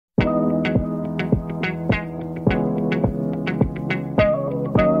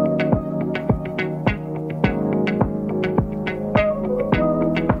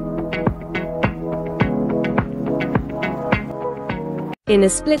In a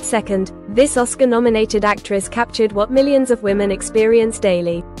split second, this Oscar-nominated actress captured what millions of women experience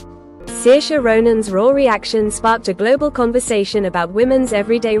daily. Saoirse Ronan's raw reaction sparked a global conversation about women's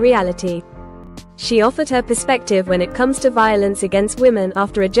everyday reality. She offered her perspective when it comes to violence against women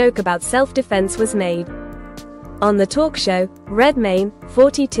after a joke about self-defense was made. On the talk show, Redmayne,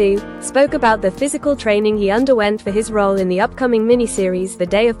 42, spoke about the physical training he underwent for his role in the upcoming miniseries The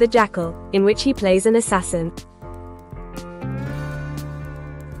Day of the Jackal, in which he plays an assassin.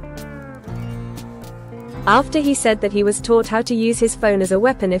 After he said that he was taught how to use his phone as a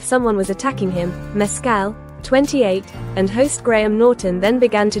weapon if someone was attacking him, Mescal, 28, and host Graham Norton then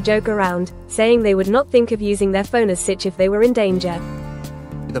began to joke around, saying they would not think of using their phone as such if they were in danger.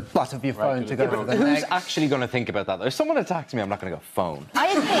 The butt of your phone to go over the Who's neck. actually going to think about that? If someone attacks me, I'm not going to go phone. I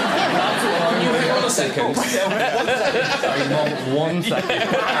think him. Hang on a second. 1 second.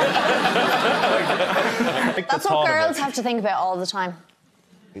 That's what girls have to think about all the time.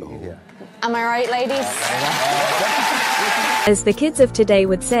 Yeah. Am I right, ladies? As the kids of today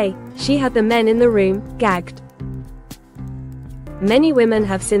would say, she had the men in the room gagged. Many women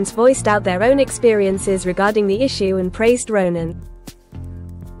have since voiced out their own experiences regarding the issue and praised Ronan.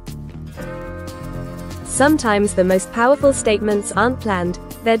 Sometimes the most powerful statements aren't planned,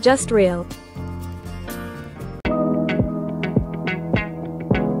 they're just real.